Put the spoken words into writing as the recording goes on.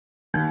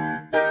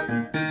Hey,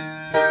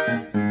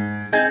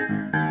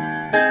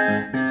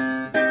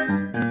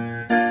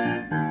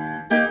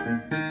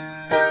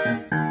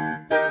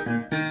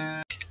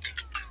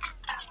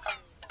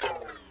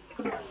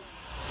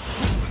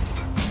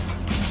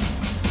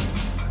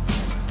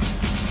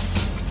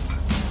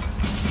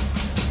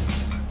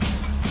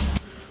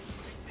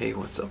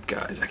 what's up,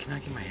 guys? I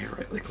cannot get my hair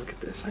right. Like, look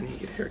at this. I need to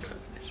get a haircut.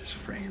 It's just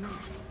fraying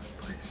off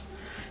the place.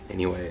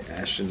 Anyway,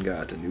 Ashton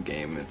got a new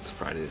game. It's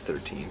Friday the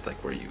 13th,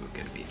 like where you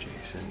get to be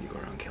Jason. You go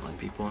around killing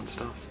people and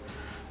stuff.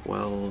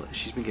 Well,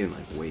 she's been getting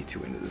like way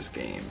too into this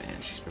game,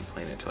 and she's been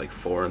playing it till like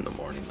 4 in the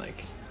morning,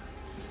 like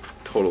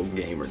total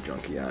gamer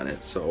junkie on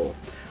it. So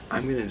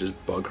I'm gonna just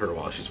bug her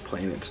while she's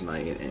playing it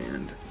tonight,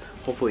 and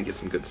hopefully get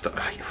some good stuff.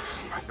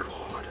 Oh my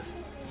god.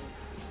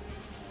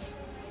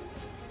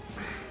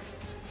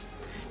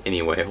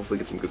 Anyway, hopefully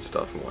get some good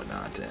stuff and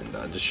whatnot, and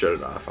just shut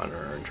it off on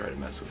her and try to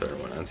mess with her and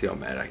whatnot and see how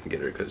mad I can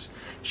get her, because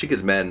she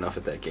gets mad enough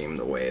at that game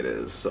the way it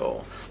is.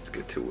 So let's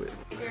get to it.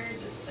 You're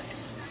just saying.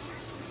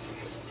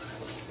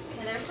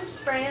 Okay, there's some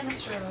spray in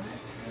this room.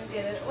 I'll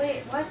get it.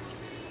 Wait, what?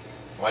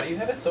 Why do you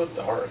have it so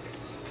dark?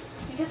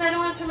 Because I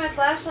don't want to turn my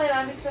flashlight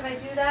on, because if I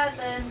do that,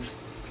 then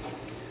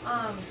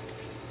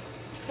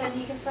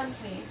he can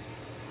sense me.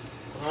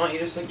 Why don't you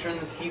just like turn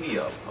the TV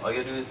up? All you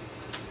gotta do is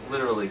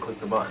literally click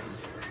the button.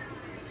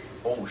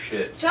 Oh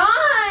shit. John!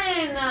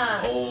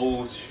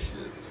 Oh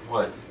shit.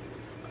 What?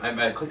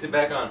 I clicked it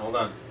back on. Hold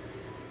on.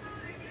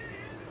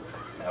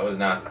 That was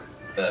not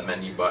the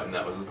menu button.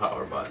 That was the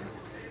power button.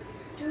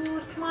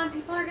 Dude, come on.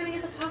 People are gonna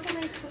get the pocket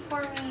knives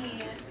before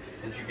me.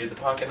 Did you get the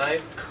pocket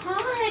knife?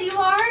 God, you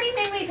already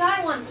made me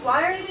die once.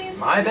 Why are you being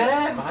so My stupid?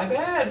 bad. My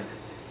bad.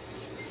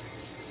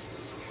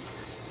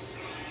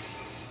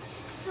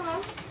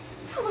 Hello?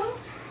 Hello?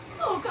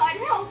 Oh God,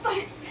 help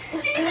us!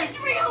 Jason's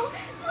real!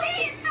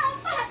 Please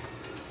help us!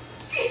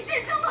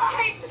 Jason's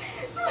alive!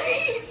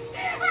 Please!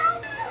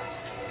 Help!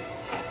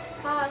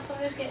 Ah,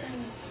 somebody's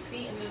getting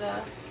beaten to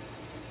death.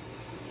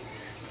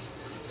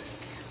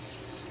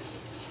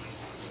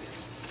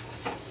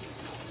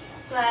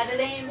 Glad it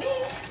ain't me.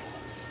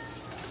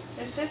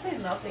 There's seriously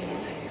nothing in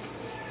there.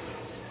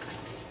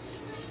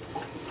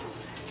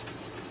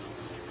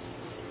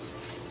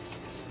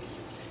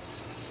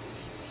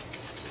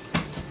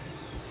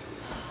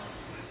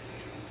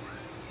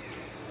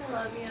 I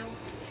love you.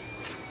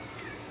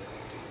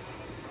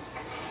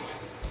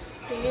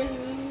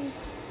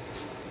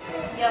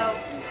 Yo,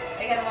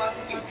 I gotta walk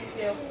and talk to you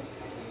too.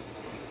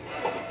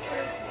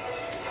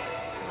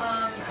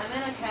 I'm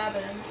in a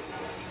cabin.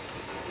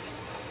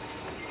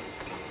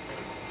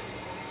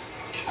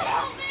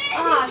 Help me!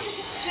 Ah,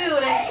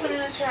 shoot, I just went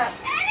in a trap.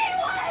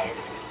 Anyone!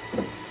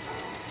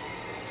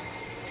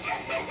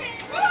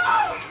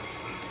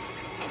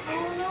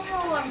 Oh no,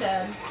 I'm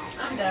dead.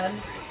 I'm dead.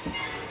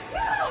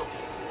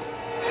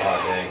 Oh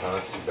dang, oh,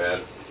 that's too bad.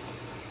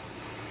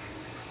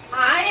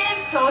 I am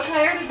so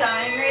tired of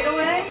dying right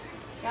away.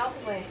 Get out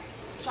the way.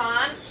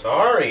 Sean?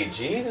 Sorry,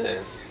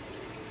 Jesus.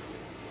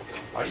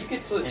 How do you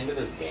get so into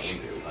this game,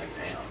 dude? Like,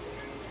 damn.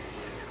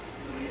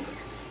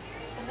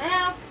 The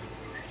map.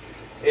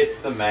 It's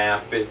the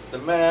map, it's the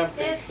map,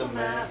 It's the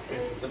map,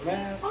 it's the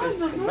map, on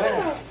it's the the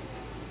map. map.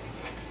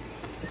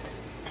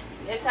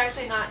 It's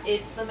actually not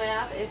it's the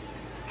map, it's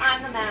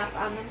on the map,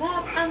 on the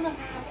map, on the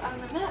map,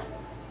 on the map.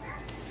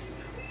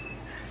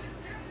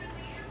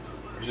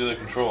 Where's the other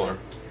controller?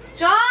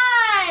 John!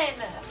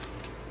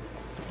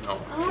 No.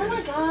 Oh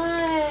my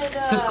god.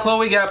 It's because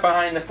Chloe got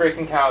behind the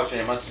freaking couch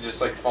and it must have just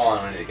like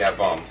fallen when it got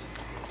bumped.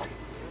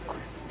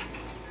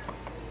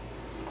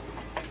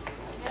 I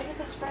gotta get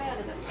the spray out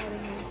of it.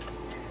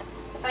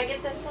 If I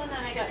get this one,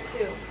 then I got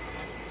 2.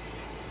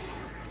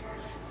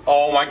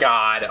 Oh my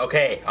god.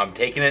 Okay, I'm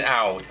taking it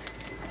out.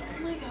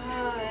 Oh my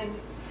god.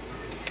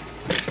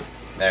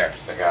 There,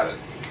 so I got it.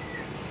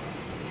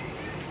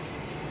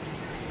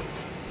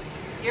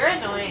 You're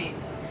annoying.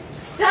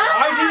 Stop!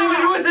 I didn't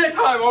even do it that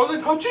time. I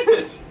wasn't touching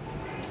it.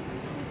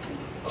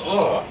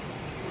 Ugh.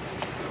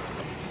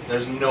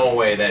 There's no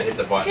way that hit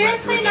the button.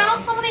 Seriously, now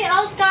somebody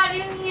else got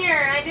in here,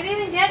 and I didn't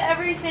even get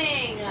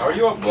everything. How are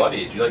you all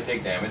bloody? Did you like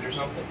take damage or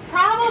something?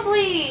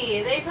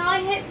 Probably. They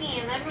probably hit me,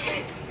 and then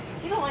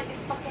you don't like it,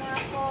 fucking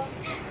asshole.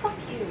 Fuck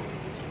you.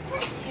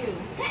 Fuck you,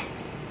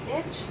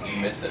 bitch.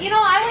 You miss it. You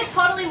know, I would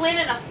totally win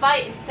in a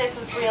fight if this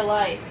was real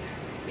life.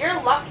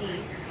 You're lucky.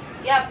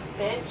 Yep,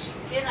 bitch.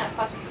 Get in that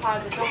fucking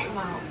closet. Don't come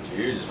out.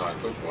 Jesus, man,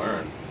 quit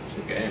swearing. It's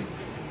a game.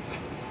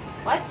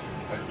 What?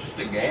 It's just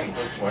a game.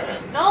 Quit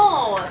swearing.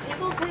 No,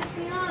 people piss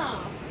me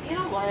off. You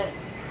know what?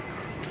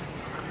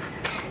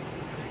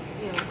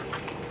 You.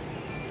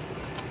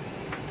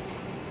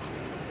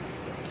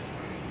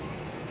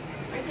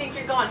 I think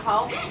you're going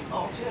home.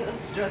 Oh shit,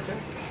 that's a dresser.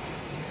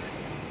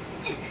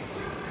 I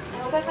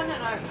hope I find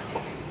an art.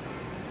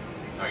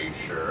 Are you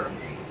sure?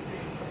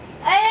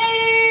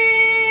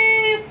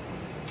 Hey!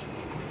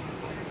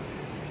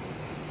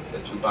 Is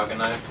that 2 pocket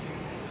knives?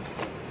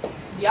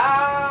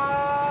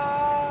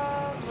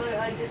 Yeah, but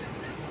I just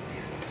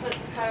put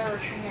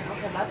fireworks in here.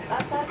 Okay,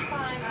 that's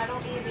fine. I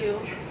don't need you.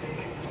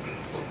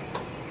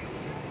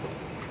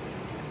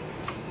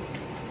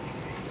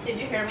 Did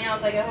you hear me? I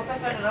was like, I hope I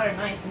find another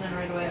knife, and then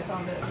right away I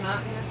found it. I'm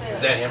not gonna say that.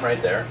 Is that him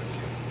right there?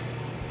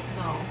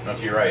 No. No,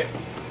 to your right.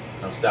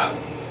 No, stop.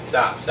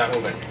 Stop. Stop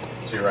moving.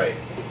 To your right.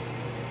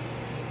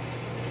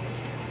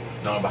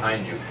 No,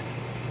 behind you.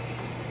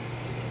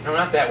 No,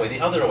 not that way.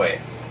 The other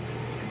way.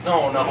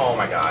 No, no. Oh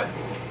my god.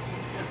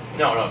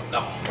 No, no.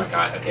 Oh my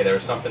god. Okay, there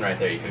was something right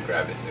there. You could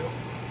grab it too.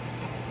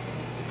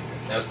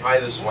 That was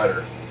probably the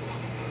sweater.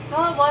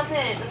 No, it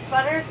wasn't. The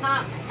sweater's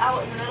not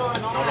out in the middle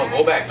of nowhere. No, no.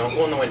 Go back. Don't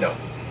go in the window.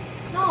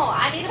 No,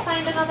 I need to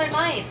find another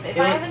knife. If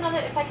Yeah.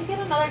 if I could get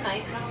another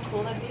knife, you know how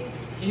cool that'd be?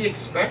 He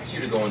expects you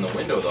to go in the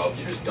window, though. If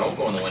you just don't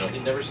go in the window,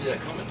 he'd never see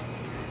that coming.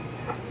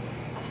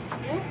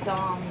 You're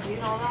dumb. Do you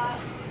know that?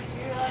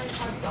 Do you realize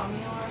how dumb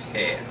you are?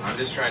 Hey, I'm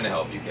just trying to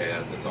help you, Kay.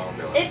 That's all I'm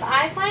doing. If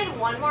I find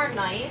one more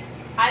knife,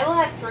 I will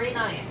have 3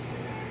 knives.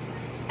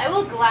 I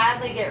will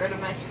gladly get rid of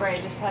my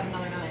spray just to have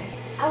another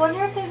knife. I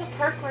wonder if there's a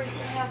perk where you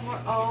can have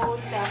more. Oh,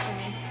 he's after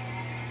me.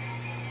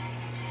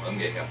 Let me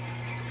get you.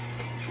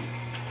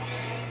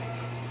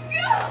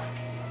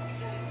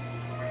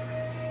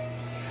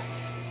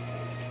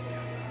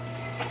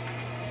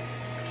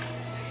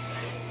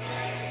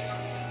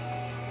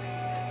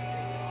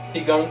 He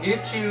gonna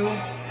get you.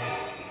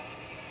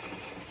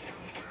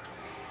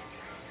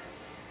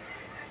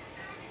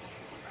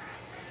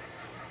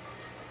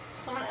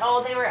 Someone.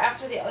 Oh, they were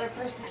after the other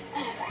person.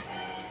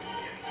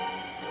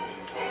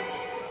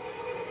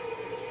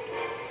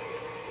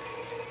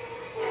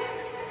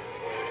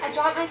 I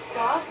dropped my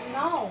stuff?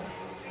 No.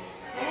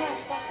 Where did my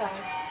stuff go?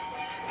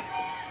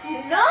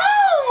 No!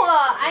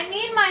 I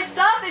need my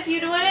stuff if you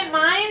wouldn't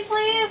mind,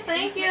 please.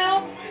 Thank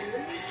you.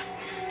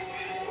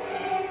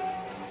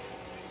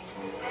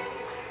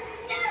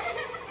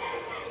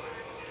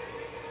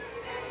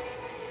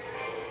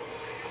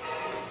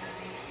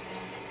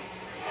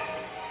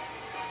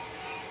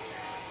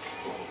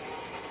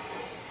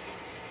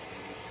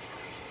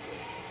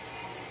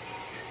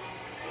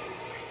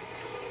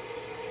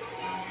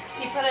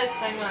 He put his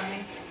thing on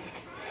me.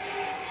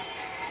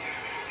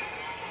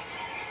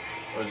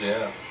 Where's he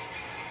at?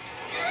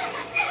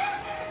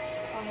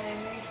 Behind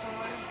me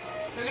somewhere.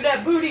 Look at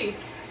that booty.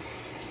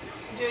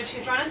 Dude,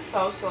 she's running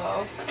so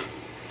slow.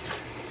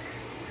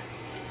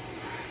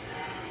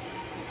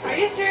 Are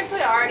you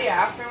seriously already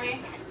after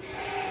me?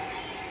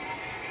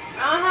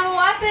 I don't have a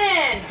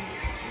weapon.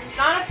 It's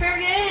not a fair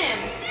game.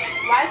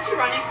 Why is she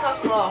running so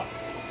slow?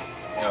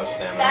 No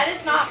stamina. That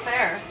is not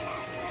fair.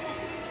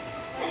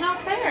 That's not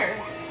fair.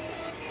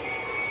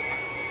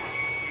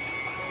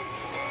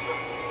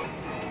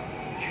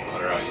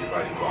 Let her out. Your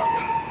body's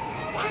walking.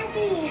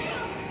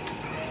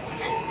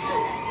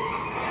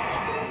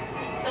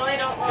 Zoe,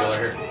 don't look. Kill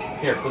her.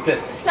 Here, put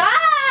this. Stop!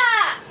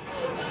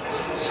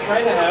 Just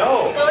trying to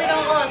help. Zoe,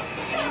 don't look.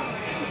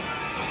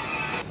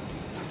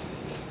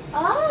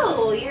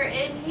 Oh, you're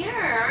in here,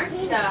 aren't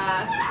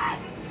ya?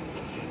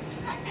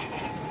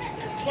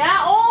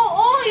 Yeah,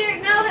 oh,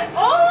 you're now that.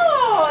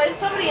 Oh, and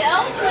somebody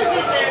else was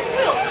in there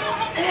too.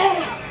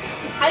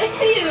 I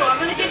see you. I'm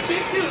gonna get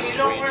you too. You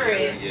don't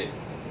worry.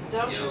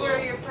 Don't you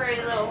worry your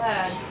pretty little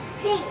head.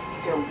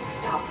 Don't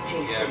stop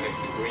chasing. Yeah, mix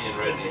the green and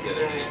red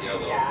together to get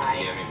yellow.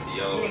 Yeah, mix the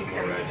yellow and the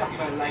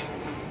red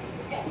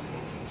together.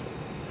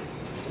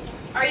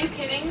 Are you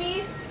kidding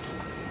me?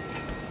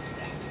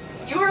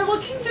 You were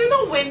looking through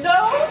the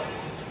window?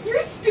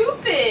 You're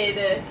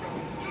stupid.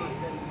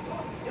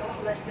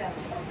 Don't let them.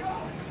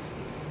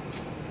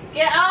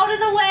 Get out of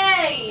the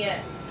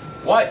way.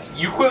 What?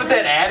 You quit with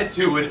that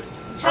attitude.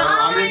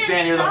 I'm gonna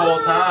stand here the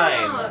whole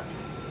time. Stop.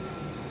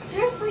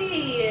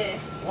 Seriously.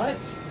 What?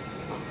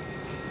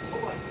 Oh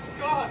my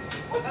god,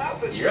 what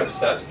happened? You're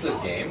obsessed with this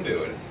game,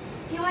 dude.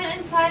 He went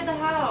inside the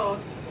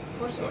house. Of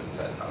course you went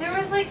inside the house. There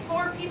was like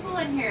 4 people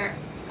in here.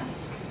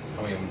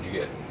 How many of them did you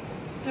get?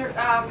 There,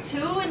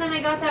 2, and then I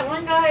got that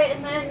one guy,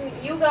 and then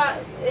you got,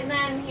 and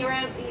then he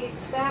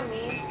stabbed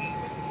me.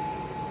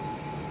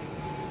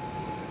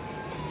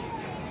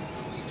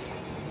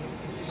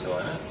 You still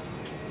in it?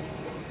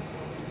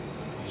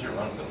 Use your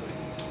run ability.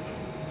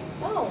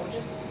 No,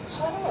 just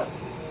shut up.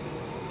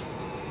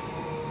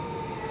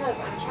 Because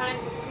I'm trying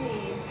to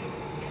see.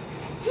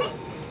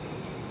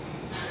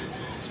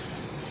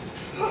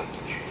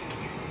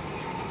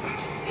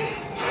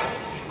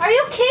 Are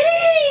you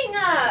kidding?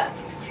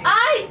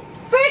 I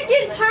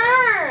freaking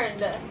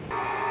turned! I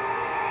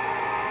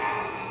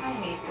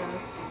hate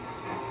this.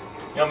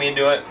 You want me to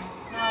do it?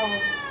 No.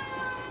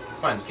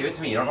 Come on, just give it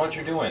to me. You don't know what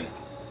you're doing.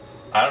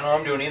 I don't know what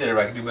I'm doing either,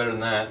 but I can do better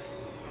than that.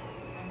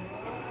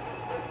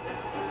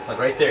 Like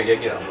right there, you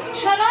gotta get him.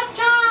 Shut up,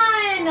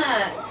 John!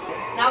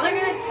 Now they're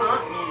gonna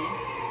taunt me.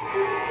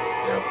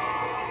 Yep.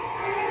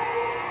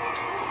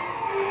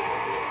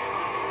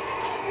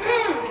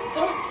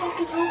 Don't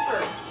fucking help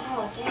her.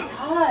 Oh, thank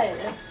God.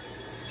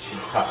 She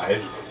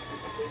died.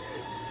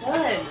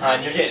 Good.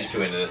 You're getting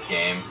too into this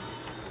game.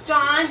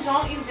 John,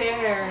 don't you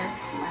dare.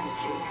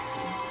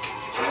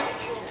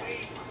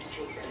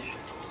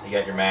 You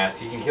got your mask.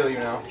 He can kill you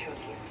now.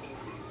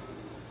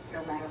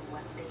 No matter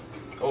what they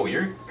do, Oh,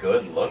 you're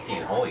good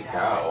looking. Holy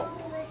cow.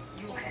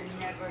 you can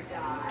never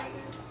die.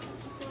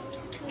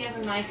 He has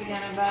a knife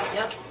again, I bet.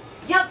 Yep.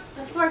 Yep,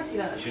 of course he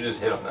does. You just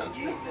hit him then.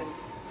 He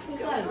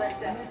does.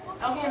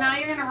 Okay, now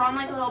you're gonna run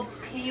like a little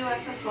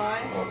PUSSY.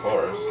 Well, of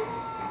course.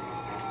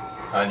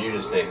 Hon, you're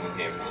just taking this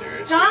game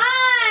serious. John!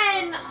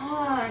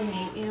 Oh, I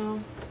hate you.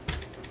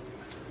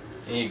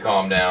 You need to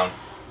calm down.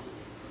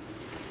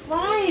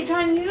 Why,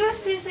 John? You were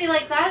seriously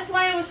like, that's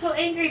why I was so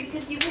angry,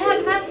 because you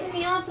kept messing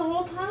me up the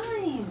whole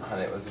time. Hon,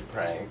 it was a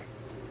prank.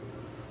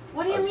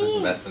 What do you I was mean?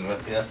 just messing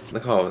with you.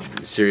 Look how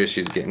serious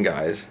she's getting,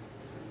 guys.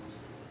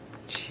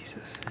 Jesus,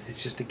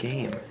 it's just a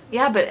game.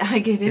 Yeah, but I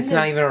get into It's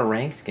not even a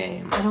ranked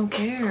game. I don't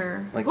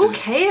care. Like, who there's-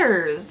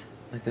 cares?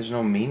 Like, there's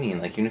no meaning.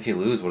 Like, even if you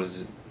lose, what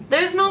is it?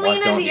 There's no What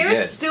meaning don't to you your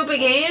get? stupid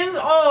games.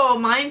 Oh,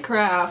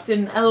 Minecraft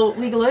and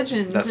League of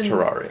Legends. That's and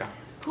Terraria.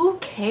 Who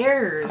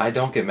cares? I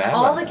don't get mad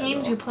All about the that,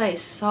 games though. you play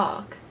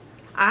suck.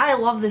 I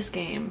love this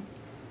game.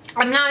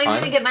 I'm not even Hun?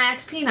 gonna get my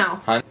XP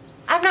now. Hun?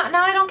 I'm not.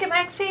 Now I don't get my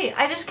XP.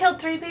 I just killed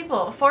 3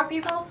 people, 4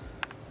 people,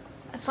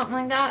 something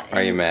like that.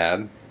 Are you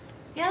mad?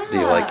 Yeah. Do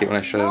you like it when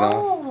I shut it off?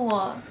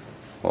 No.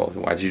 Well,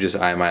 why'd you just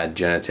eye my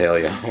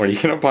genitalia? Were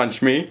you gonna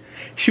punch me?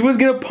 She was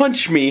gonna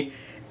punch me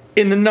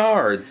in the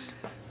nards.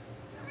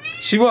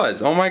 She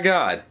was. Oh my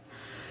god.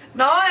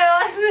 No,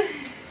 I wasn't.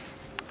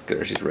 Look at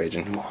her. She's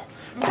raging.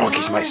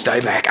 Cronky's might stay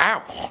back.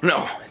 Ow!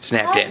 No! It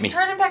snapped at Let's me.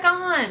 turn it back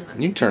on.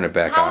 You turn it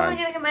back How am I on.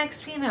 gonna get my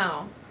XP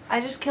now?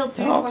 I just killed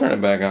 3 I'll people. turn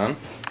it back on.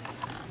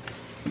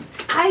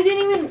 I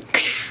didn't even.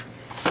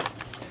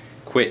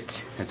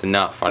 Quit. That's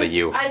enough out of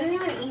you. I didn't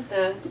even eat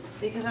this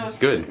because I was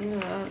Good.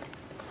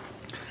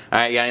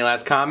 Alright, you got any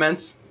last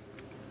comments?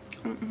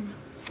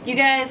 You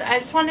guys, I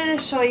just wanted to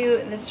show you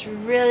this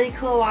really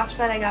cool watch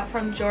that I got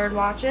from Jord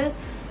Watches.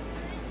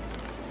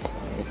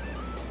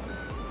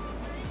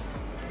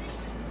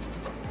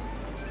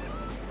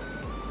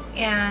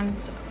 And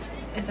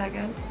is that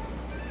good?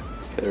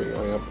 There we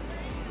go,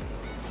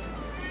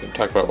 yep.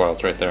 Talk about what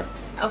else right there.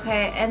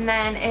 Okay, and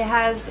then it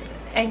has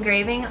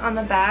engraving on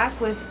the back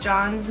with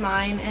John's,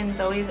 mine, and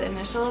Zoe's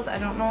initials. I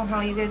don't know how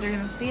you guys are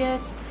gonna see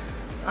it.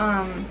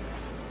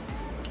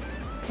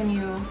 Can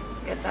you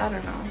get that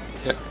or no?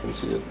 Yeah, I can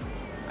see it.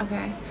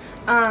 Okay.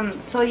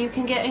 So you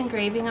can get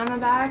engraving on the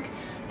back,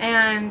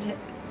 and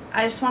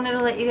I just wanted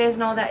to let you guys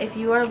know that if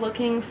you are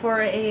looking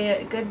for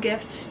a good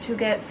gift to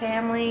get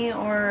family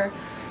or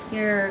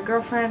your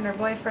girlfriend or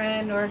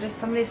boyfriend or just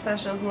somebody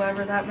special,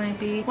 whoever that might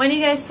be, when you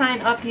guys sign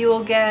up, you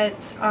will get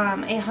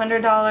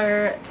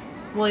 $100,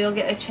 well, you'll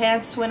get a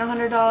chance to win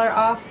 $100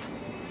 off,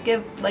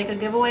 like a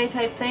giveaway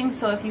type thing.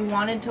 So if you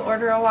wanted to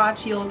order a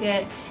watch, you'll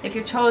get, if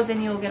you're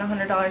chosen, you'll get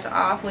 $100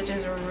 off, which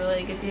is a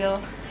really good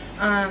deal.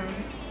 And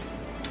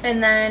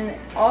then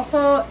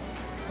also,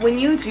 when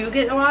you do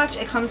get a watch,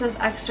 it comes with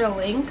extra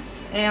links,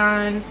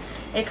 and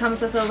it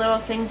comes with a little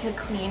thing to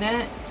clean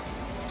it.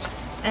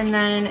 And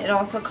then it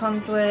also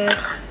comes with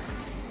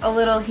a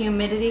little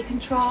humidity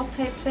control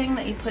type thing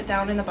that you put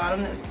down in the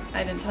bottom that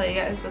I didn't tell you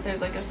guys, but there's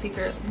like a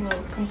secret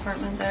little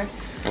compartment there.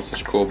 That's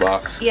such a cool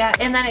box. Yeah,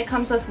 and then it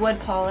comes with wood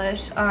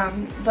polish,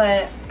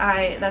 but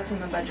that's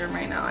in the bedroom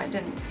right now. I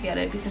didn't get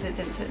it because it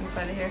didn't fit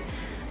inside of here.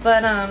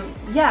 But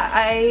yeah,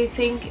 I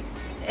think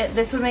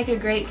this would make a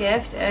great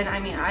gift, and I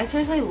mean, I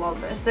seriously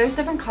love this. There's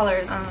different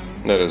colors.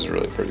 That is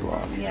really pretty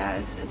watch. Yeah,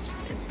 it's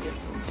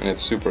beautiful. And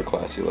it's super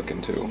classy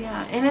looking too.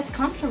 Yeah, and it's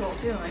comfortable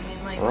too. I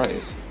mean, like.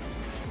 Right.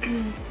 I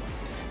mean,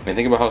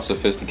 think about how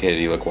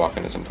sophisticated you look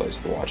walking to some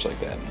place with a watch like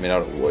that. Made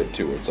out of wood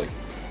too, where it's like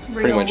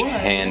pretty Real much wood,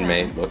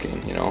 handmade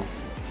looking, you know?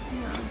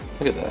 Yeah.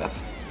 Look at that.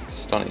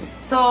 Stunning.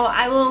 So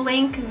I will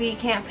link the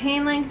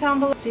campaign link down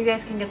below so you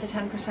guys can get the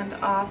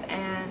 10% off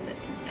and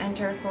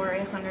enter for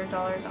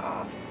 $100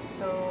 off.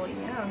 So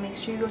yeah, make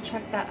sure you go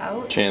check that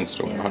out. Chance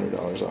to win Yeah.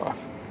 $100 off.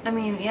 I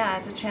mean, yeah,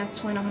 it's a chance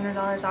to win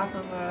 $100 off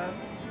of a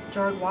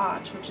Jord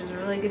watch, which is a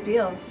really good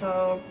deal.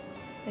 So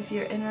if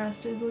you're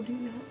interested, go do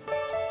that.